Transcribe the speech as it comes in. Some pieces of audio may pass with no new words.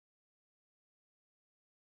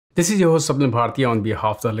This is your host, Sabna Bhartiya, on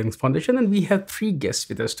behalf of the Linux Foundation, and we have three guests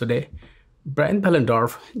with us today. Brian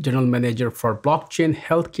Bellendorf, General Manager for Blockchain,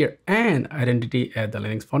 Healthcare, and Identity at the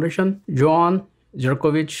Linux Foundation. Joan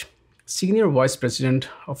Jurkovic, Senior Vice President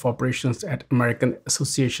of Operations at American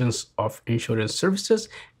Associations of Insurance Services,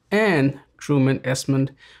 and Truman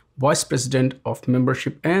Esmond, Vice President of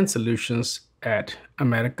Membership and Solutions at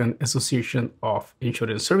American Association of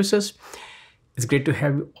Insurance Services. It's great to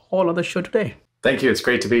have you all on the show today. Thank you. It's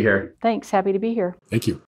great to be here. Thanks. Happy to be here. Thank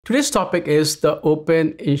you. Today's topic is the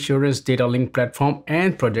Open Insurance Data Link Platform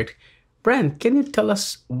and project. Brian, can you tell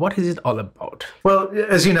us what is it all about? Well,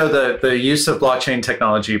 as you know, the use of blockchain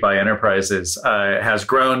technology by enterprises has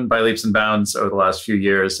grown by leaps and bounds over the last few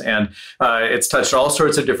years. And it's touched all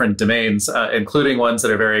sorts of different domains, including ones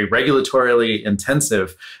that are very regulatorily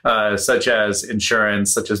intensive, such as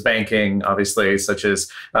insurance, such as banking, obviously, such as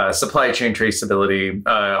supply chain traceability,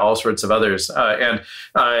 all sorts of others. And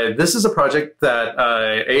this is a project that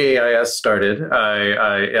AAIS started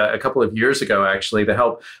a couple of years ago, actually, to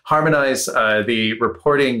help harmonize the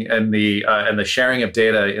reporting and the sharing of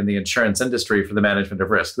data in the insurance industry for the management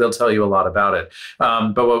of risk. They'll tell you a lot about it.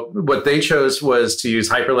 But what they chose was to use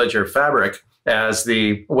Hyperledger Fabric as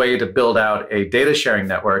the way to build out a data sharing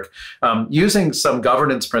network using some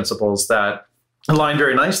governance principles that align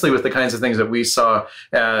very nicely with the kinds of things that we saw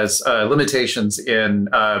as limitations in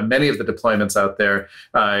many of the deployments out there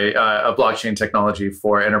of blockchain technology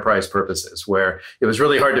for enterprise purposes, where it was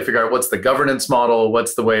really hard to figure out what's the governance model,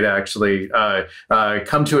 what's the way to actually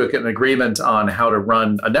come to an agreement on how to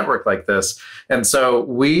run a network like this. And so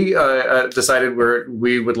we decided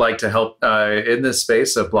we would like to help in this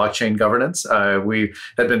space of blockchain governance. We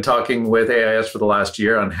had been talking with AIS for the last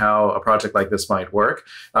year on how a project like this might work.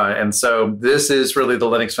 And so this is really the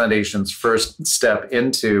Linux Foundation's first step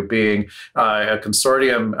into being a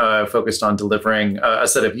consortium focused on delivering a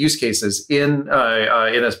set of use cases in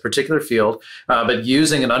a particular field, but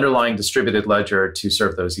using an underlying distributed ledger to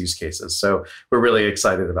serve those use cases. So we're really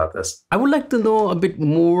excited about this. I would like to know a bit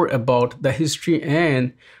more about the history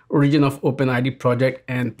and origin of OpenIDL project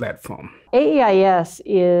and platform. AEIS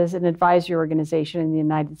is an advisory organization in the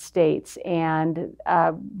United States, and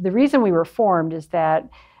the reason we were formed is that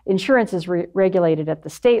insurance is regulated at the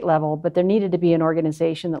state level, but there needed to be an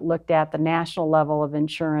organization that looked at the national level of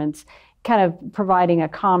insurance, kind of providing a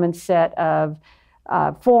common set of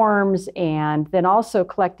forms, and then also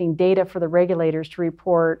collecting data for the regulators to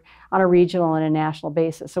report on a regional and a national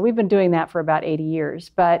basis. So we've been doing that for about 80 years.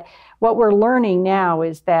 But what we're learning now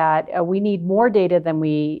is that we need more data than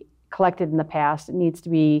we collected in the past. It needs to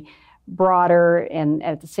be broader and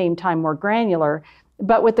at the same time more granular.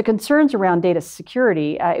 But with the concerns around data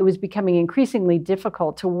security, it was becoming increasingly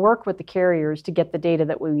difficult to work with the carriers to get the data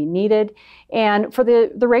that we needed and for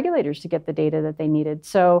the regulators to get the data that they needed.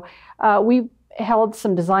 So we held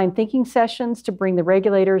some design thinking sessions to bring the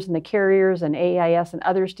regulators and the carriers and AIS and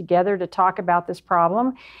others together to talk about this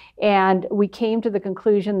problem. And we came to the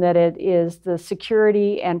conclusion that it is the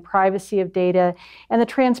security and privacy of data and the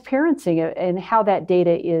transparency in how that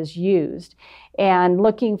data is used. And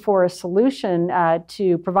looking for a solution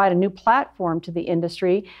to provide a new platform to the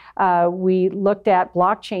industry, we looked at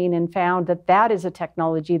blockchain and found that that is a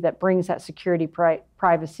technology that brings that security,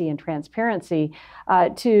 privacy, and transparency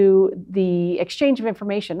to the exchange of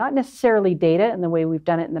information, not necessarily data in the way we've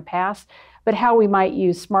done it in the past, but how we might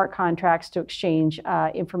use smart contracts to exchange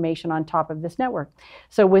information on top of this network.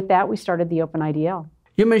 So with that, we started the OpenIDL.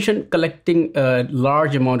 You mentioned collecting a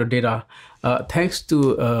large amount of data thanks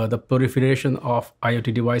to the proliferation of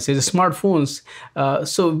IoT devices, smartphones.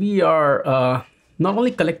 So we are not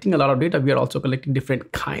only collecting a lot of data, we are also collecting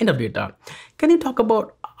different kind of data. Can you talk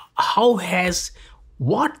about how has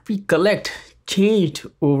what we collect changed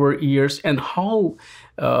over years and how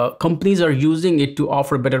companies are using it to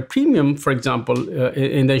offer better premium, for example,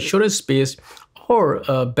 in the insurance space, or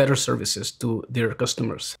better services to their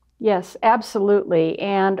customers? Yes, absolutely.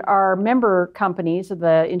 And our member companies,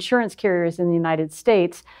 the insurance carriers in the United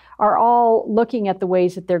States, are all looking at the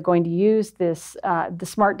ways that they're going to use this, the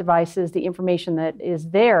smart devices, the information that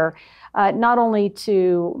is there, not only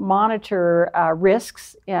to monitor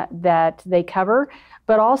risks that they cover,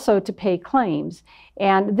 but also to pay claims.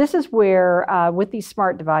 And this is where, with these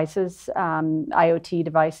smart devices, IoT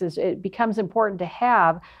devices, it becomes important to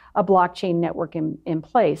have a blockchain network in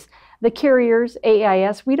place. The carriers,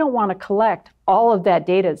 AIS, we don't want to collect all of that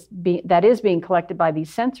data that is being collected by these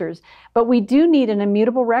sensors, but we do need an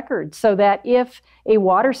immutable record so that if a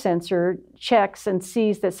water sensor checks and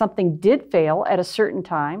sees that something did fail at a certain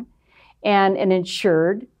time and an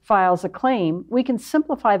insured files a claim, we can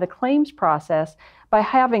simplify the claims process by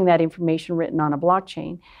having that information written on a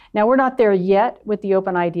blockchain. Now, we're not there yet with the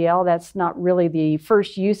OpenIDL. That's not really the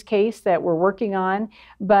first use case that we're working on,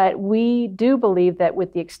 but we do believe that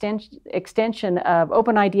with the extension of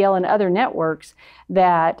OpenIDL and other networks,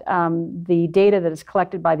 that the data that is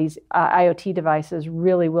collected by these IoT devices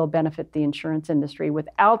really will benefit the insurance industry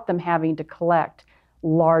without them having to collect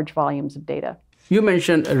large volumes of data. You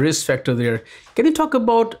mentioned a risk factor there. Can you talk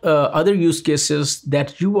about other use cases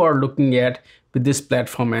that you are looking at with this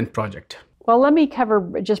platform and project? Well, let me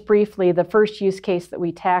cover just briefly the first use case that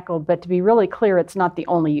we tackled, but to be really clear, it's not the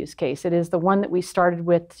only use case. It is the one that we started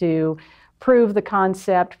with to prove the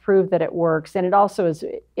concept, prove that it works, and it also is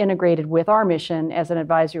integrated with our mission as an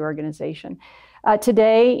advisory organization.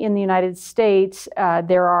 Today in the United States,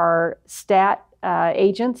 there are stat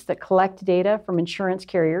agents that collect data from insurance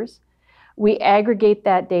carriers. We aggregate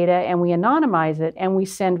that data and we anonymize it and we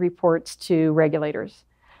send reports to regulators.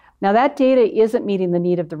 Now, that data isn't meeting the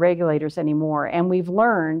need of the regulators anymore, and we've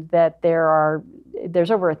learned that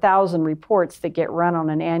there's over 1,000 reports that get run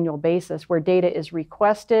on an annual basis where data is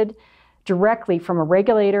requested directly from a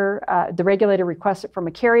regulator. The regulator requests it from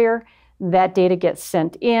a carrier. That data gets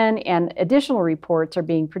sent in, and additional reports are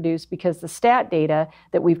being produced because the stat data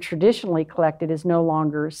that we've traditionally collected is no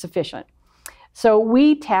longer sufficient. So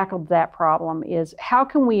we tackled that problem is how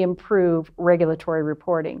can we improve regulatory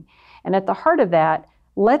reporting? And at the heart of that,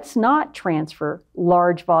 let's not transfer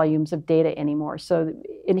large volumes of data anymore. So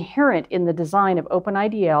inherent in the design of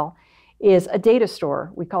OpenIDL is a data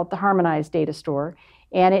store. We call it the harmonized data store,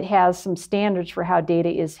 and it has some standards for how data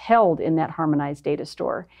is held in that harmonized data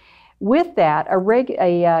store. With that,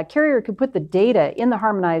 a carrier could put the data in the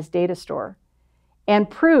harmonized data store and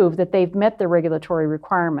prove that they've met the regulatory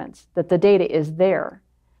requirements, that the data is there.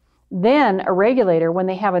 Then a regulator, when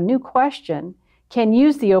they have a new question, can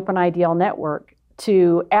use the OpenIDL network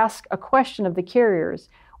to ask a question of the carriers.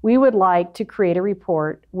 We would like to create a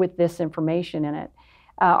report with this information in it.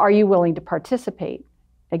 Are you willing to participate?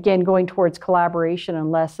 Again, going towards collaboration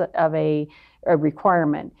and less of a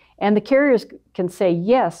requirement. And the carriers can say,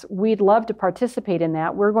 yes, we'd love to participate in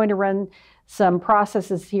that. We're going to run some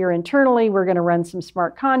processes here internally. We're going to run some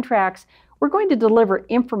smart contracts. We're going to deliver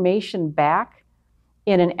information back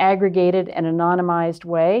in an aggregated and anonymized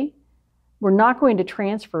way. We're not going to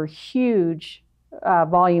transfer huge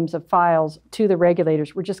volumes of files to the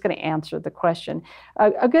regulators. We're just going to answer the question.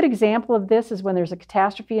 A good example of this is when there's a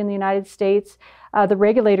catastrophe in the United States, the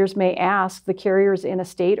regulators may ask the carriers in a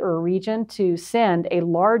state or a region to send a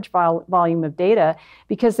large volume of data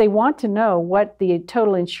because they want to know what the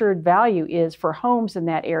total insured value is for homes in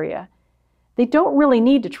that area. They don't really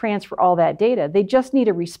need to transfer all that data. They just need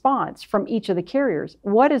a response from each of the carriers.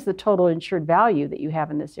 What is the total insured value that you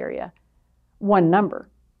have in this area? One number.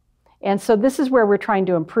 And so this is where we're trying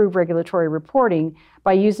to improve regulatory reporting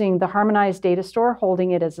by using the harmonized data store, holding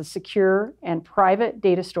it as a secure and private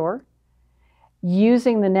data store,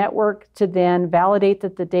 using the network to then validate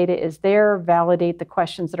that the data is there, validate the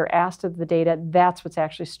questions that are asked of the data. That's what's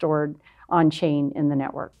actually stored on chain in the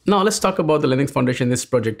network. Now let's talk about the Linux Foundation, this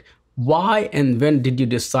project. Why and when did you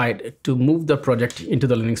decide to move the project into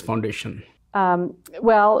the Linux Foundation?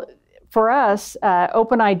 For us,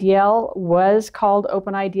 OpenIDL was called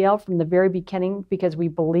OpenIDL from the very beginning because we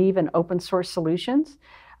believe in open source solutions.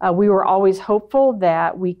 We were always hopeful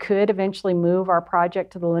that we could eventually move our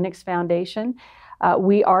project to the Linux Foundation.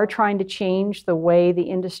 We are trying to change the way the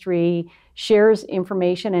industry shares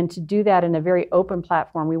information and to do that in a very open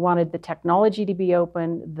platform. We wanted the technology to be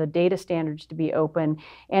open, the data standards to be open,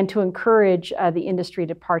 and to encourage the industry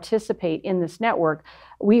to participate in this network.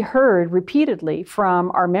 We heard repeatedly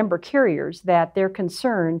from our member carriers that they're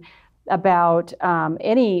concerned about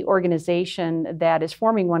any organization that is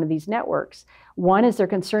forming one of these networks. One is they're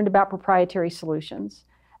concerned about proprietary solutions.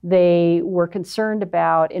 They were concerned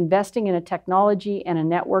about investing in a technology and a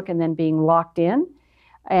network and then being locked in,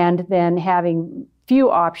 and then having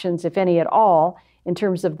few options, if any at all, in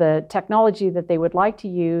terms of the technology that they would like to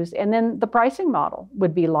use, and then the pricing model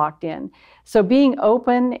would be locked in. So being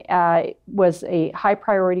open was a high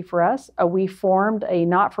priority for us. We formed a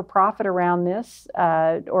not-for-profit around this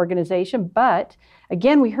organization, but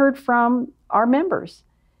again, we heard from our members.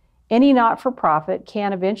 Any not-for-profit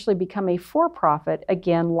can eventually become a for-profit,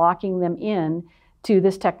 again, locking them in to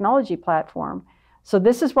this technology platform. So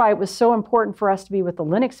this is why it was so important for us to be with the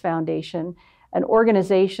Linux Foundation, an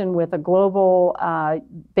organization with a global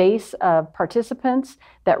base of participants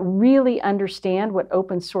that really understand what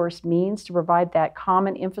open source means to provide that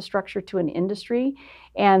common infrastructure to an industry,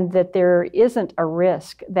 and that there isn't a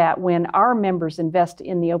risk that when our members invest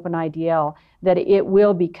in the OpenIDL, that it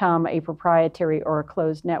will become a proprietary or a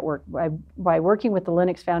closed network. By working with the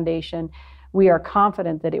Linux Foundation, we are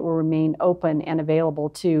confident that it will remain open and available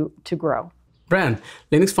to grow. Brian,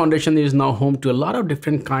 Linux Foundation is now home to a lot of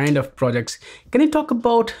different kind of projects. Can you talk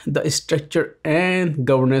about the structure and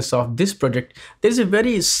governance of this project? There's a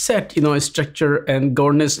very set, structure and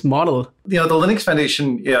governance model. The Linux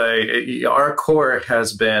Foundation, our core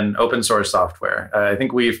has been open source software. I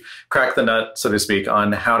think we've cracked the nut, so to speak,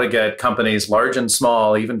 on how to get companies, large and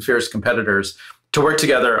small, even fierce competitors, to work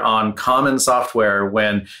together on common software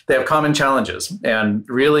when they have common challenges. And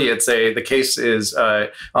really, the case is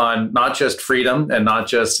on not just freedom and not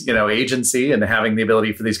just agency and having the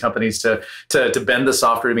ability for these companies to bend the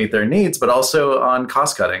software to meet their needs, but also on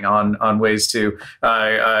cost cutting, on ways to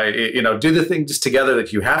do the things together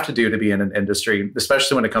that you have to do to be in an industry,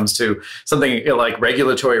 especially when it comes to something like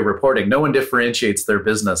regulatory reporting. No one differentiates their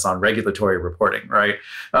business on regulatory reporting, right?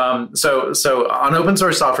 So on open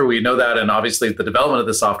source software, we know that, and obviously the development of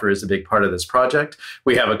the software is a big part of this project.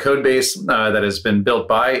 We have a code base that has been built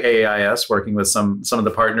by AIS, working with some of the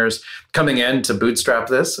partners coming in to bootstrap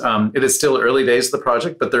this. It is still early days of the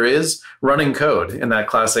project, but there is running code in that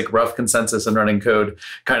classic rough consensus and running code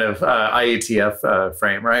kind of IETF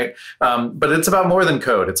frame, right? But it's about more than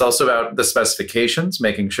code. It's also about the specifications,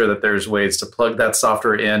 making sure that there's ways to plug that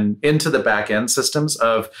software into the back-end systems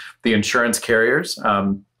of the insurance carriers.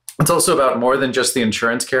 It's also about more than just the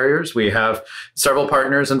insurance carriers. We have several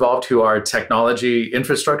partners involved who are technology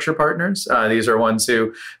infrastructure partners. These are ones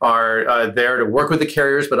who are there to work with the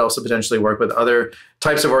carriers, but also potentially work with other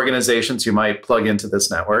types of organizations who might plug into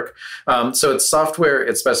this network. So it's software,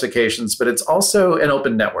 it's specifications, but it's also an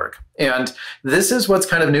open network. And this is what's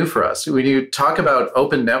kind of new for us. When you talk about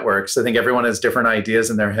open networks, I think everyone has different ideas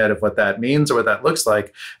in their head of what that means or what that looks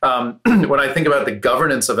like. When I think about the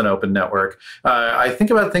governance of an open network, I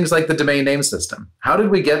think about things like the domain name system. How did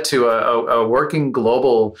we get to a working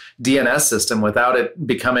global DNS system without it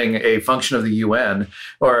becoming a function of the UN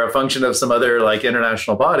or a function of some other like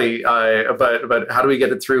international body? But how do we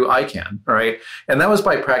get it through ICANN, right? And that was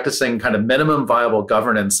by practicing kind of minimum viable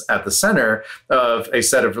governance at the center of a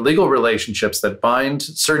set of legal relationships that bind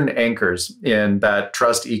certain anchors in that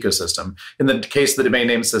trust ecosystem. In the case of the domain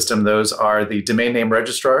name system, those are the domain name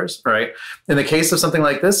registrars, right? In the case of something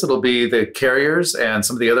like this, it'll be the carriers and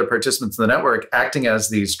some of the other participants in the network acting as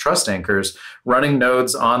these trust anchors, running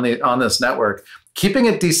nodes on this network, keeping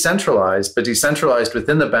it decentralized, but decentralized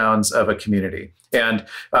within the bounds of a community. And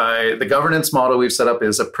the governance model we've set up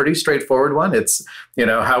is a pretty straightforward one. It's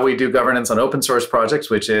how we do governance on open source projects,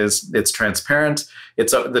 which is it's transparent.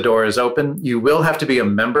 The door is open. You will have to be a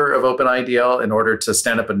member of OpenIDL in order to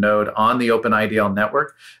stand up a node on the OpenIDL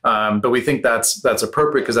network. But we think that's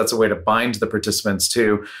appropriate because that's a way to bind the participants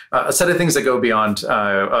to a set of things that go beyond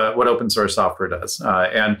what open source software does.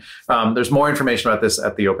 And there's more information about this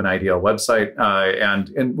at the OpenIDL website.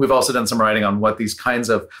 And we've also done some writing on what these kinds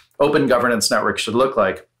of open governance networks should look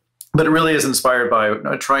like. But it really is inspired by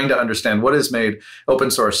trying to understand what has made open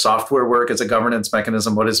source software work as a governance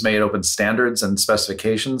mechanism, what has made open standards and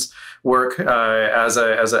specifications work as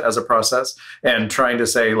a process, and trying to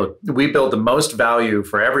say, look, we build the most value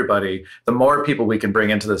for everybody, the more people we can bring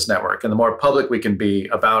into this network and the more public we can be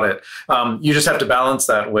about it. You just have to balance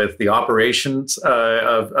that with the operations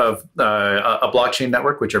of a blockchain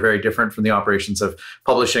network, which are very different from the operations of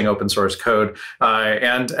publishing open source code,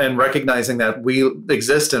 and recognizing that we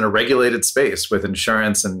exist in a regulated space with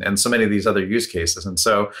insurance and so many of these other use cases. And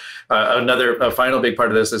so a final big part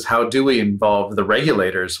of this is how do we involve the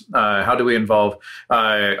regulators? How do we involve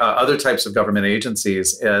other types of government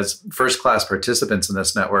agencies as first-class participants in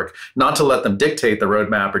this network, not to let them dictate the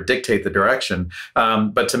roadmap or dictate the direction,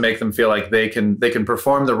 but to make them feel like they can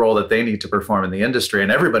perform the role that they need to perform in the industry,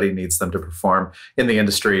 and everybody needs them to perform in the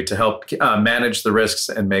industry to help manage the risks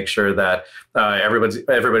and make sure that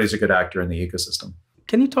everybody's a good actor in the ecosystem.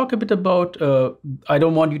 Can you talk a bit about, I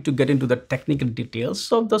don't want you to get into the technical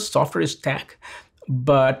details of the software stack,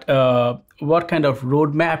 but what kind of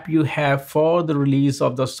roadmap you have for the release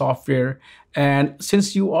of the software? And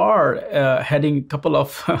since you are heading a couple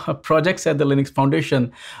of projects at the Linux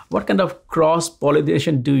Foundation, what kind of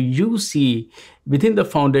cross-pollination do you see within the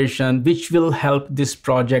foundation which will help this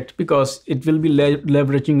project? Because it will be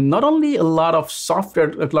leveraging not only a lot of software,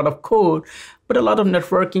 a lot of code, but a lot of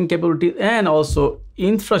networking capability and also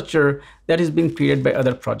infrastructure that is being created by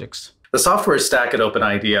other projects. The software stack at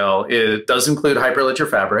OpenIDL, it does include Hyperledger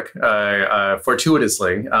Fabric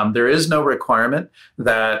fortuitously. There is no requirement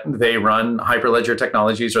that they run Hyperledger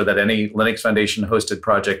technologies or that any Linux Foundation hosted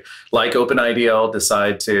project like OpenIDL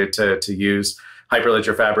decide to use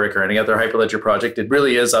Hyperledger Fabric or any other Hyperledger project. It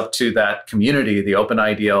really is up to that community, the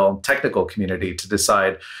OpenIDL technical community, to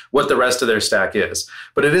decide what the rest of their stack is.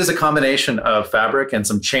 But it is a combination of Fabric and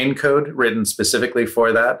some chain code written specifically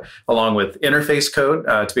for that, along with interface code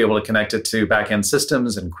to be able to connect it to backend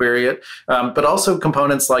systems and query it, but also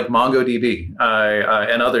components like MongoDB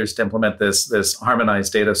and others to implement this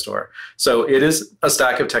harmonized data store. So it is a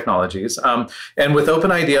stack of technologies. And with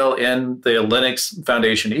OpenIDL in the Linux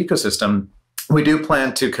Foundation ecosystem, we do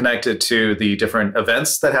plan to connect it to the different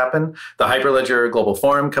events that happen. The Hyperledger Global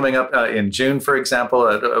Forum coming up in June, for example,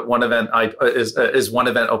 one event is one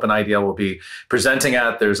event OpenIDL will be presenting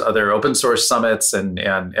at. There's other open source summits and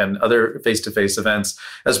other face-to-face events,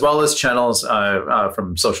 as well as channels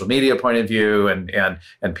from social media point of view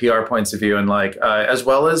and PR points of view, and as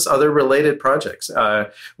well as other related projects.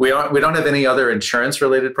 We don't have any other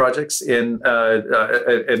insurance-related projects in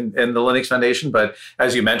the Linux Foundation, but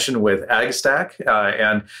as you mentioned with AgStack,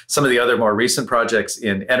 and some of the other more recent projects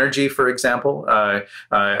in energy, for example,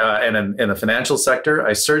 and in the financial sector,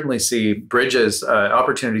 I certainly see bridges,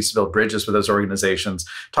 opportunities to build bridges with those organizations.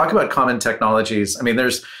 Talk about common technologies. I mean,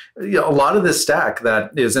 there's a lot of this stack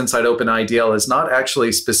that is inside OpenIDL is not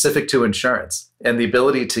actually specific to insurance, and the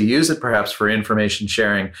ability to use it perhaps for information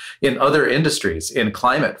sharing in other industries, in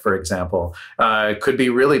climate, for example, could be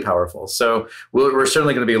really powerful. So we're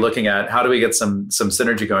certainly going to be looking at how do we get some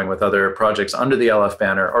synergy going with other projects under the LF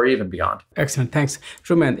banner or even beyond. Excellent, thanks.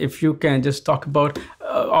 Shuman, if you can just talk about,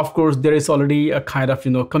 of course, there is already a kind of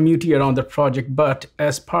community around the project, but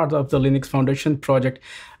as part of the Linux Foundation project,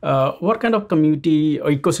 what kind of community or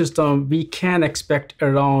ecosystem we can expect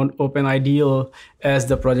around OpenIDL as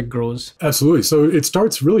the project grows? Absolutely. So it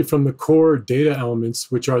starts really from the core data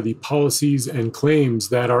elements, which are the policies and claims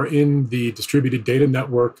that are in the distributed data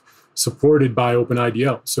network supported by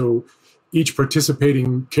OpenIDL. So each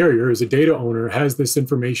participating carrier as a data owner has this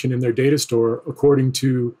information in their data store according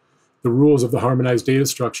to the rules of the harmonized data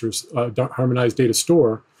structures, harmonized data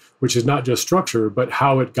store, which is not just structure, but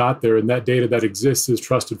how it got there. And that data that exists is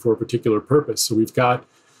trusted for a particular purpose. So we've got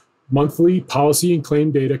monthly policy and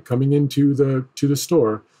claim data coming into the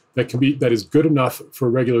store that is good enough for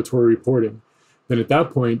regulatory reporting. Then at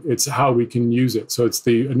that point, it's how we can use it. So it's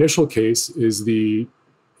the initial case is the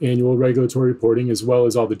annual regulatory reporting, as well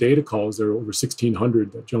as all the data calls. There are over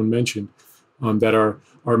 1,600 that Joan mentioned that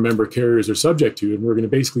our member carriers are subject to. And we're going to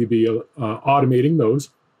basically be automating those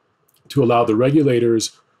to allow the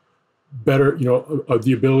regulators better,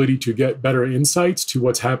 the ability to get better insights to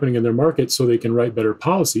what's happening in their market so they can write better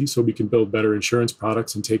policy, so we can build better insurance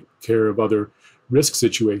products and take care of other risk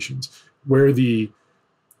situations. Where the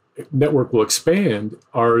network will expand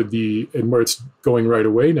and where it's going right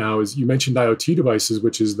away now is, you mentioned IoT devices,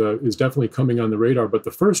 which is definitely coming on the radar. But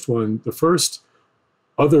the first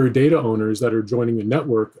other data owners that are joining the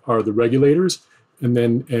network are the regulators, and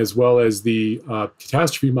then as well as the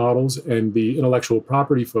catastrophe models and the intellectual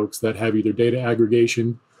property folks that have either data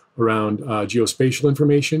aggregation around geospatial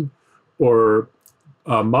information or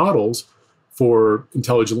models for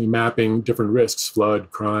intelligently mapping different risks,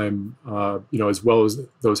 flood, crime, as well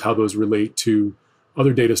as how those relate to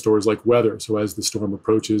other data stores like weather. So as the storm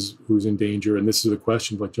approaches, who's in danger? And this is a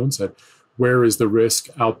question, like Joan said, where is the risk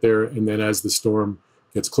out there? And then as the storm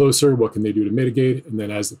gets closer, what can they do to mitigate? And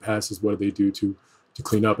then as it passes, what do they do to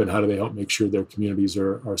clean up, and how do they help make sure their communities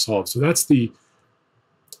are solved? So that's the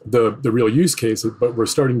real use case. But we're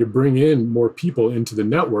starting to bring in more people into the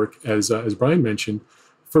network, as Brian mentioned,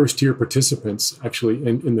 first-tier participants actually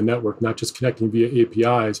in the network, not just connecting via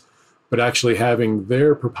APIs, but actually having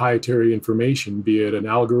their proprietary information, be it an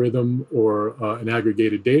algorithm or an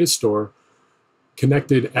aggregated data store,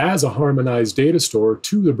 connected as a harmonized data store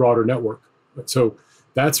to the broader network. So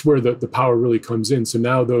that's where the power really comes in. So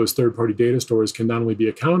now those third-party data stores can not only be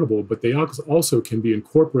accountable, but they also can be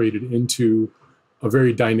incorporated into a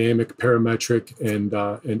very dynamic, parametric,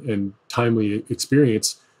 and timely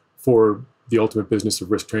experience for the ultimate business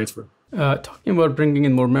of risk transfer. Talking about bringing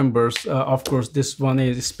in more members, of course, this one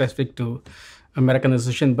is specific to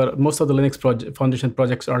Americanization, but most of the Linux Foundation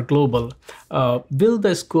projects are global. Will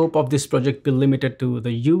the scope of this project be limited to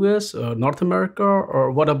the US, North America,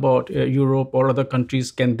 or what about Europe or other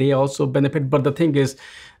countries? Can they also benefit? But the thing is,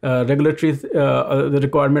 regulatory the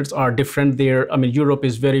requirements are different there. I mean, Europe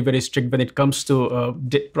is very, very strict when it comes to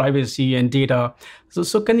privacy and data.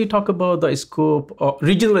 So can you talk about the scope,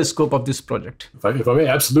 regional scope of this project? If I may,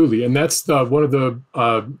 absolutely. And that's one of the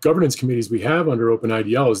governance committees we have under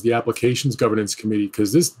OpenIDL is the Applications Governance Committee,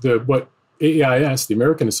 because what AAIS, the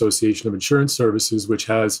American Association of Insurance Services, which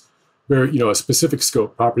has a specific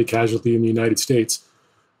scope, property casualty in the United States,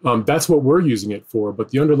 That's what we're using it for. But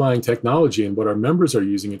the underlying technology and what our members are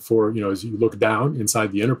using it for, as you look down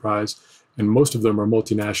inside the enterprise, and most of them are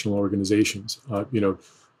multinational organizations,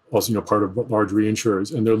 also, part of large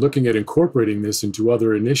reinsurers. And they're looking at incorporating this into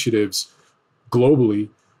other initiatives globally,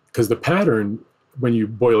 because the pattern, when you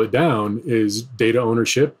boil it down, is data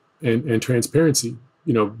ownership and transparency.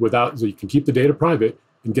 So you can keep the data private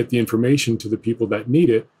and get the information to the people that need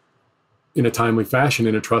it in a timely fashion,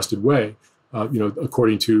 in a trusted way,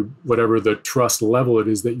 according to whatever the trust level it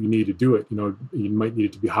is that you need to do it. You might need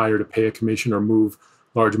it to be higher to pay a commission or move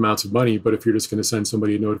large amounts of money. But if you're just going to send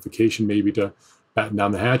somebody a notification, maybe to batten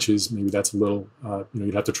down the hatches, maybe that's a little,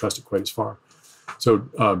 you'd have to trust it quite as far.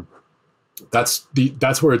 So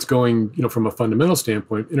that's where it's going, from a fundamental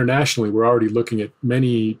standpoint. Internationally, we're already looking at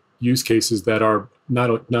many use cases that are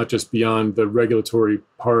not just beyond the regulatory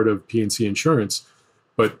part of P&C insurance,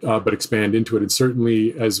 but expand into it. And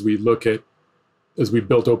certainly, as we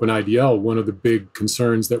built OpenIDL, one of the big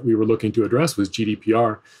concerns that we were looking to address was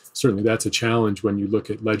GDPR. Certainly, that's a challenge when you look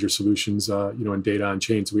at ledger solutions, and data on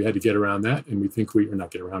chain. So we had to get around that, and we think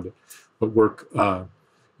not get around it, but work,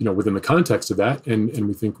 within the context of that. And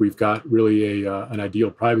we think we've got really an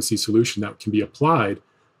ideal privacy solution that can be applied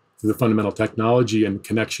to the fundamental technology and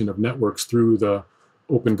connection of networks through the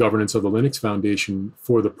open governance of the Linux Foundation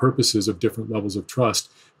for the purposes of different levels of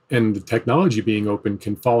trust. And the technology being open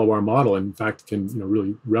can follow our model, and in fact can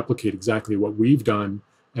really replicate exactly what we've done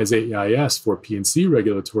as AEIS for P&C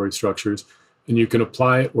regulatory structures. And you can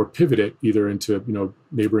apply it or pivot it either into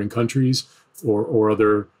neighboring countries or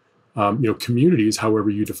other communities, however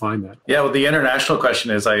you define that. Yeah, well, the international question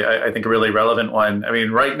is, I think, a really relevant one. I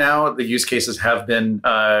mean, right now, the use cases have been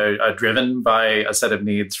driven by a set of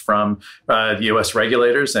needs from the U.S.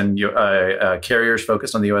 regulators and carriers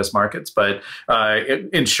focused on the U.S. markets. But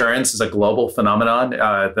insurance is a global phenomenon.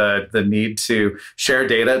 The need to share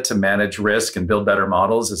data to manage risk and build better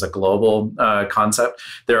models is a global concept.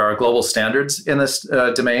 There are global standards in this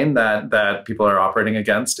domain that people are operating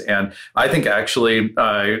against. And I think actually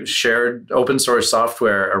shared open source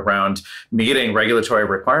software around meeting regulatory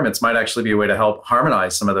requirements might actually be a way to help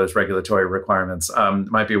harmonize some of those regulatory requirements.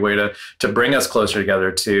 Might be a way to bring us closer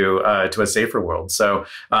together to a safer world. So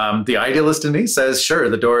the idealist in me says, sure,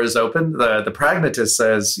 the door is open. The pragmatist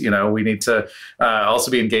says, we need to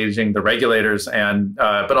also be engaging the regulators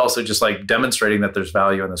but also just like demonstrating that there's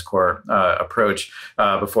value in this core approach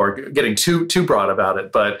before getting too broad about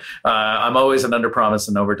it. But I'm always an under-promise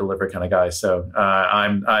and over-deliver kind of guy. So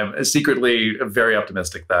I'm secretly very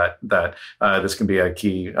optimistic that this can be a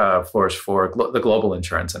key force for the global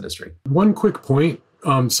insurance industry. One quick point,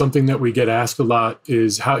 something that we get asked a lot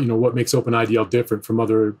is how, what makes OpenIDL different from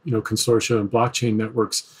other, consortia and blockchain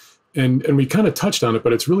networks. And we kind of touched on it,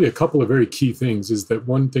 but it's really a couple of very key things. Is that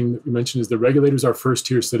one thing that we mentioned is the regulators are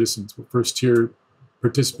first-tier citizens, first-tier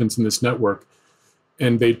participants in this network,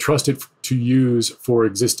 and they trust it to use for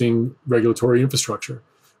existing regulatory infrastructure,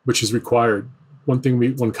 which is required.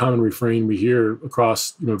 One common refrain we hear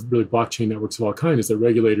across, really blockchain networks of all kinds is that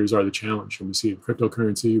regulators are the challenge. And we see it in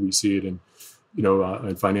cryptocurrency, we see it in,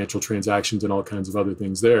 in financial transactions and all kinds of other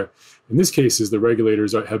things there. In this case, the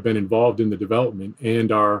regulators have been involved in the development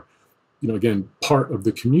and are, again, part of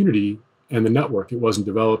the community and the network. It wasn't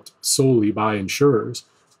developed solely by insurers.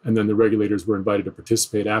 And then the regulators were invited to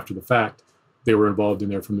participate after the fact. They were involved in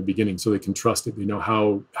there from the beginning, so they can trust it. They know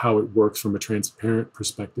how it works from a transparent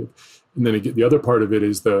perspective. And then again, the other part of it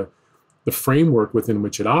is the framework within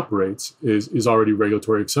which it operates is already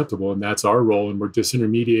regulatory acceptable, and that's our role. And we're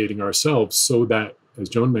disintermediating ourselves so that, as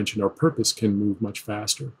Joan mentioned, our purpose can move much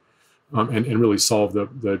faster and really solve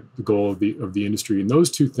the goal of the industry. And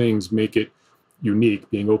those two things make it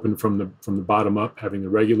unique, being open from the bottom up, having the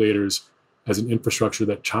regulators as an infrastructure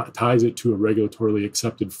that ties it to a regulatorily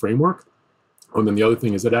accepted framework. And then the other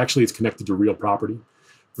thing is that actually it's connected to real property,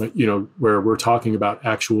 right? Where we're talking about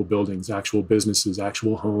actual buildings, actual businesses,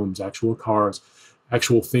 actual homes, actual cars,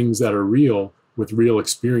 actual things that are real with real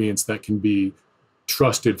experience that can be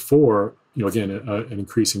trusted for, again, an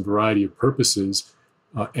increasing variety of purposes.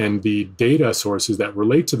 And the data sources that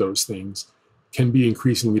relate to those things can be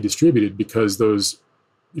increasingly distributed because those,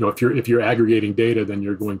 if you're aggregating data, then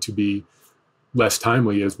you're going to be less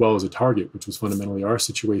timely as well as a target, which was fundamentally our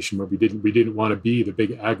situation, where we didn't want to be the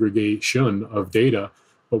big aggregation of data,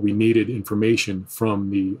 but we needed information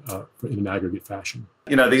from in an aggregate fashion.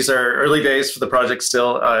 These are early days for the project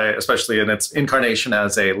still, especially in its incarnation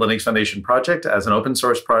as a Linux Foundation project, as an open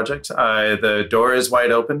source project. The door is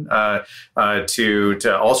wide open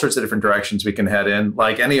to all sorts of different directions we can head in.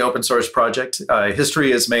 Like any open source project,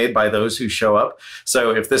 history is made by those who show up.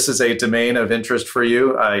 So if this is a domain of interest for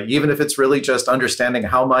you, even if it's really just understanding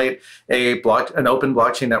how might an open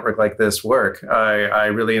blockchain network like this work, I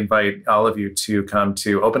really invite all of you to come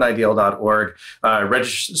to openidl.org,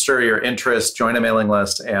 register your interest, join a mailing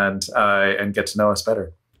list, and get to know us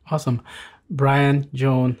better. Awesome. Brian,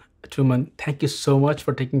 Joan, Truman, thank you so much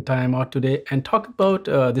for taking time out today and talk about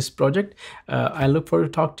this project. I look forward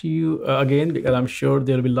to talk to you again, because I'm sure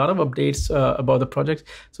there'll be a lot of updates about the project.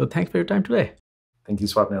 So thanks for your time today. Thank you,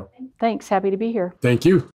 Swapnil. Thanks. Happy to be here. Thank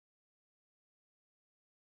you.